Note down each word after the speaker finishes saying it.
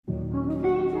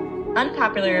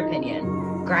Unpopular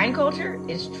opinion. Grind culture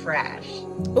is trash.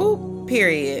 Ooh,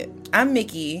 period. I'm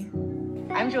Mickey.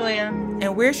 I'm Julia.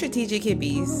 And we're strategic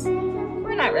hippies.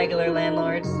 We're not regular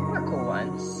landlords. We're cool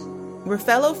ones. We're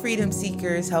fellow freedom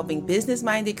seekers helping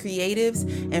business-minded creatives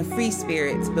and free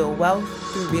spirits build wealth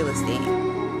through real estate.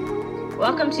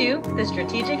 Welcome to the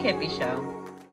Strategic Hippie Show.